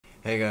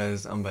Hey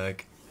guys, I'm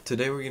back.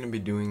 Today we're gonna be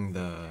doing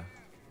the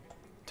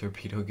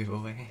Torpedo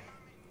giveaway.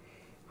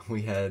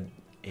 We had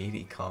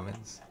 80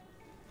 comments.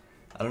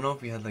 I don't know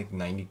if we had like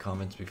 90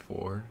 comments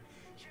before,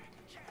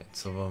 and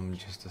some of them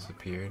just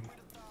disappeared.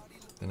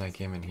 Then I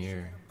came in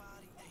here,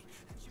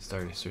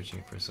 started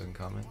searching for some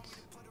comments,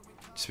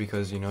 just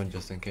because, you know,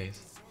 just in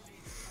case.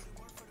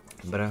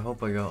 But I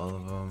hope I got all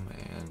of them,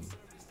 and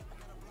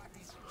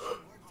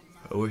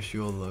I wish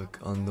you all luck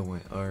on the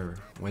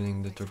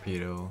winning the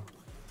Torpedo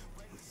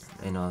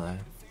and all that.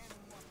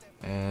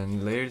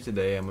 And later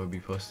today I'm gonna be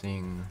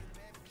posting,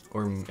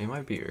 or it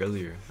might be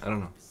earlier, I don't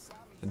know,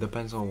 it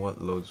depends on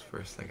what loads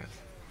first, I guess.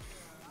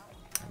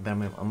 But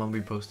I'm gonna be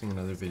posting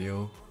another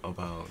video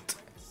about,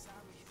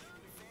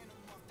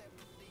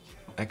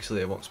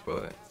 actually I won't spoil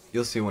it,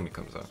 you'll see when it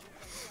comes out.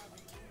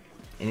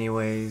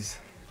 Anyways,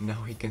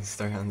 now we can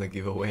start on the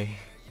giveaway.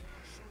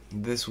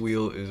 This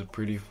wheel is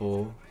pretty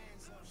full.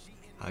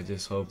 I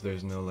just hope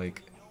there's no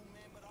like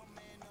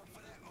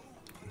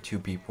 2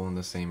 people in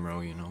the same row,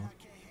 you know.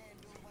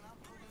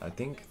 I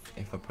think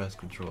if I press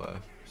Control F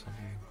or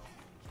something.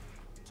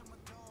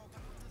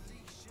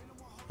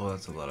 Oh,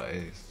 that's a lot of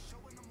A's.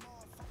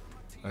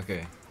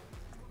 Okay.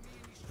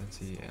 Let's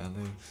see,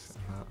 Alex.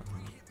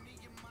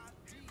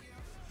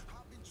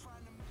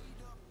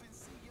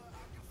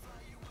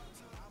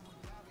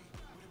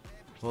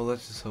 Well,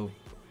 let's just hope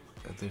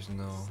that there's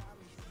no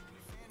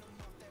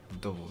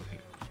double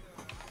here.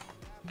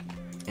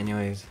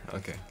 Anyways,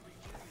 okay.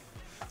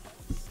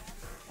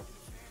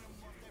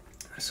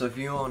 So if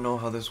you don't know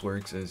how this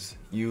works, is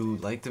you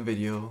like the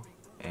video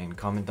and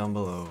comment down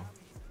below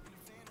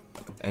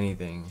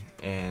anything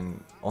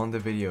and on the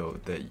video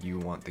that you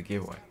want the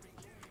giveaway,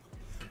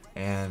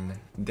 and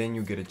then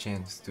you get a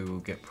chance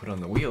to get put on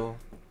the wheel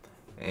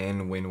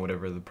and win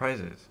whatever the prize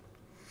is.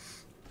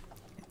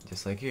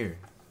 Just like here,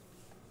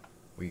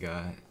 we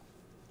got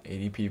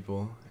 80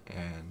 people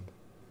and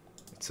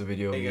it's a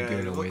video of me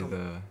giving away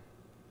the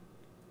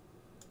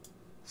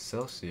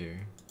Celsius.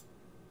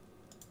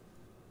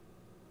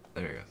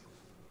 There it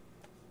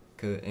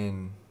goes.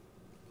 And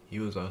he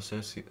was our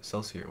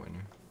Celsius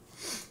winner.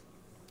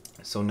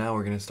 So now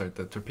we're gonna start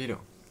the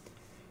Torpedo.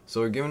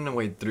 So we're giving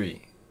away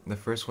 3. The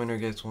first winner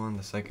gets 1,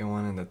 the second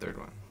one, and the third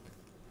one.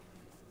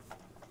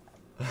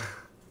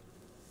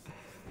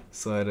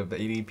 So out of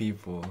 80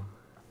 people,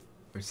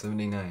 or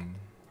 79,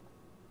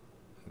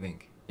 I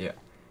think. Yeah.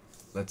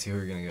 Let's see who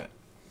we're gonna get.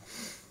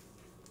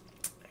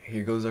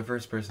 Here goes our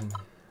first person.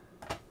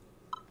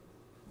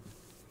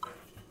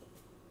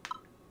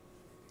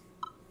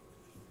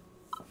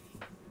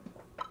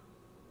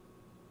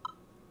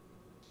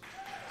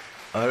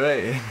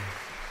 Alright.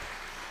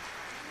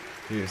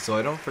 Here, so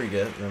I don't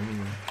forget, let me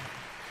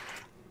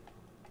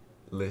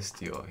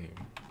list you all here.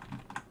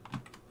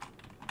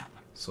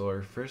 So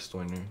our first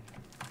winner,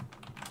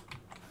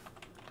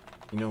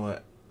 you know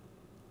what?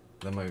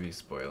 That might be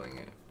spoiling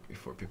it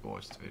before people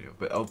watch the video,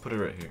 but I'll put it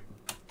right here.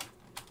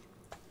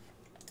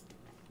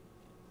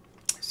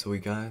 So we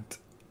got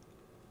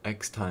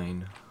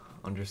xtine_r,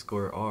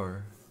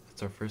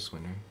 that's our first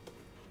winner.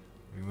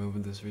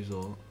 Remove this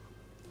result.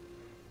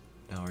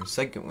 Now our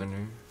second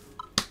winner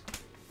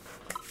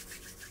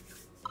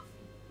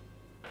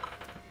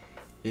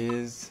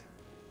is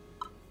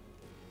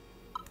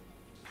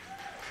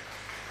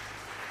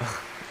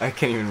I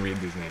can't even read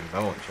these names, I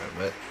won't try,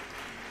 but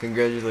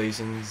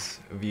congratulations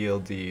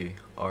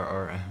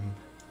VLDRRM,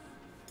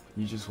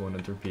 you just won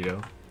a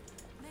Torpedo.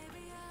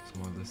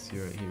 So I'll just see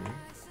right here.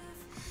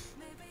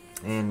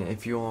 And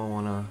if you all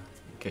wanna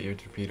get your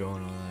Torpedo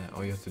and all that,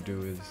 all you have to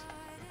do is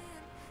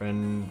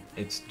friend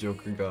It's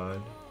Joker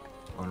God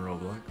on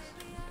Roblox.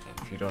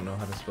 If you don't know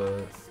how to spell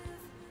it,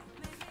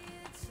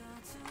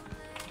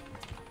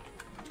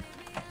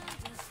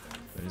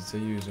 there's the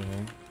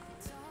username.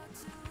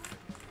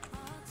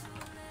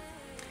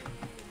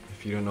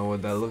 If you don't know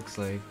what that looks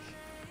like,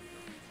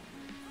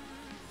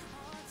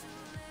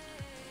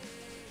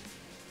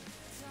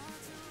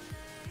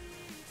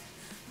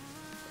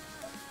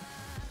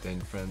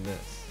 then friend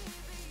this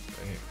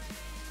right here.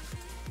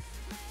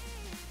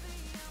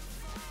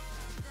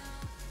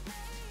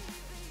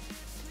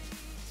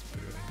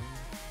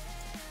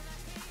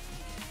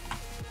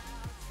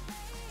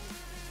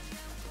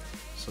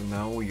 So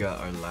now we got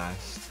our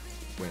last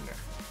winner.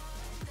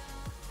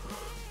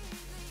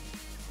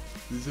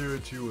 These are our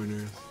 2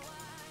 winners.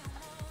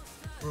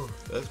 Oh,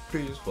 that's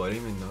pretty useful. I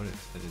didn't even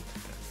notice I did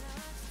that.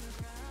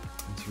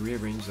 And to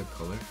rearrange the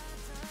color,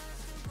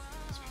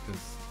 it's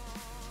because,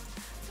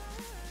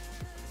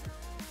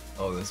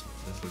 oh, this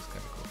looks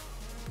kind of cool.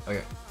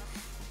 Okay,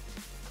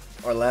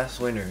 our last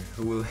winner,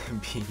 who will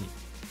it be?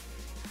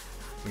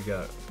 We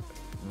got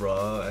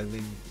Raw, I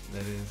think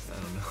that is. I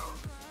don't know.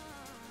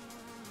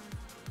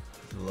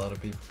 There's a lot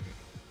of people here.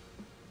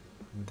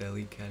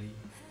 Deli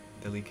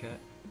Cat,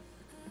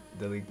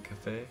 Deli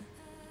Cafe.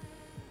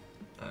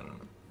 I don't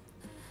know.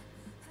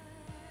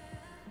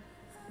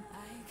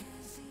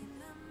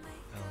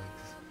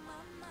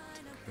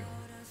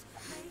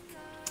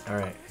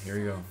 Alright, here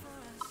we go.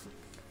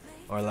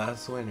 Our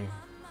last winner.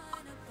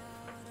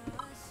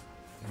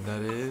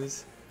 That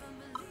is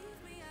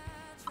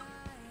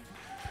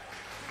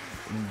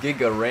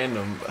Giga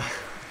Random.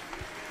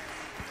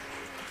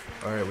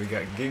 Alright, we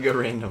got Giga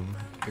Random.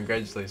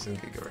 Congratulations,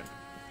 Giga Random.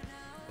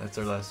 That's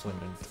our last winner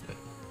today.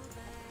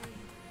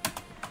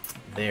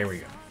 There we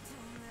go.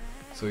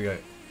 So we got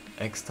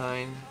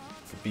Xtine,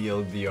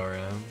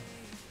 BLDRM,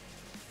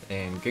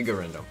 and Giga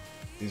Random.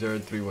 These are our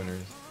 3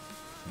 winners.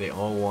 They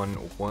all won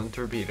 1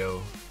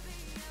 torpedo.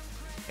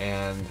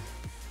 And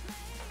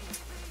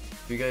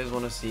if you guys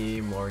want to see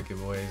more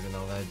giveaways and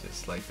all that,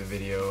 just like the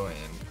video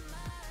and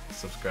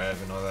subscribe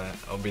and all that.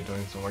 I'll be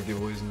doing some more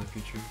giveaways in the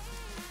future.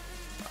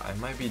 I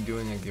might be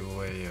doing a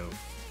giveaway of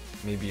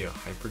maybe a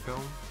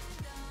hypercone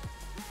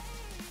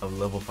of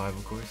level 5,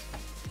 of course.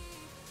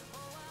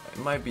 It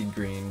might be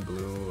green,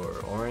 blue,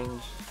 or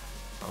orange.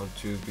 I'll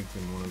choose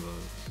between one of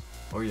those.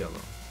 Or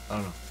yellow. I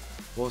don't know.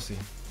 We'll see.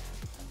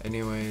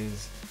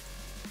 Anyways,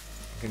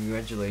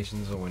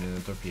 congratulations on winning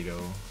the torpedo.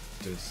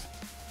 Just,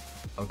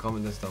 I'll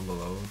comment this down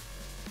below.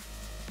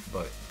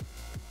 But,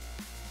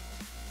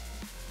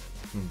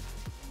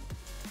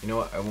 you know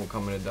what? I won't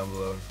comment it down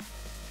below.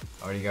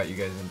 I already got you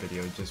guys in the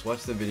video. Just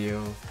watch the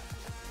video.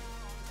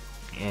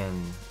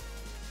 And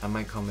I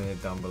might comment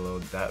it down below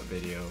that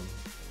video.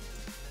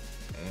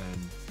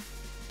 And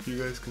you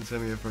guys can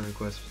send me a friend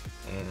request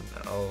and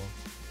I'll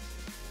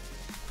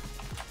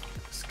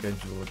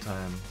schedule a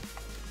time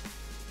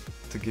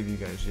to give you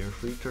guys your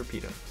free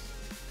torpedoes.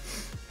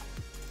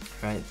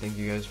 Alright, thank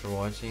you guys for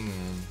watching,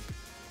 and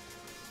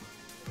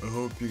I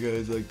hope you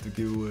guys like the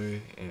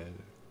giveaway, and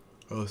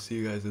I'll see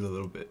you guys in a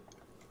little bit.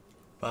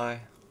 Bye.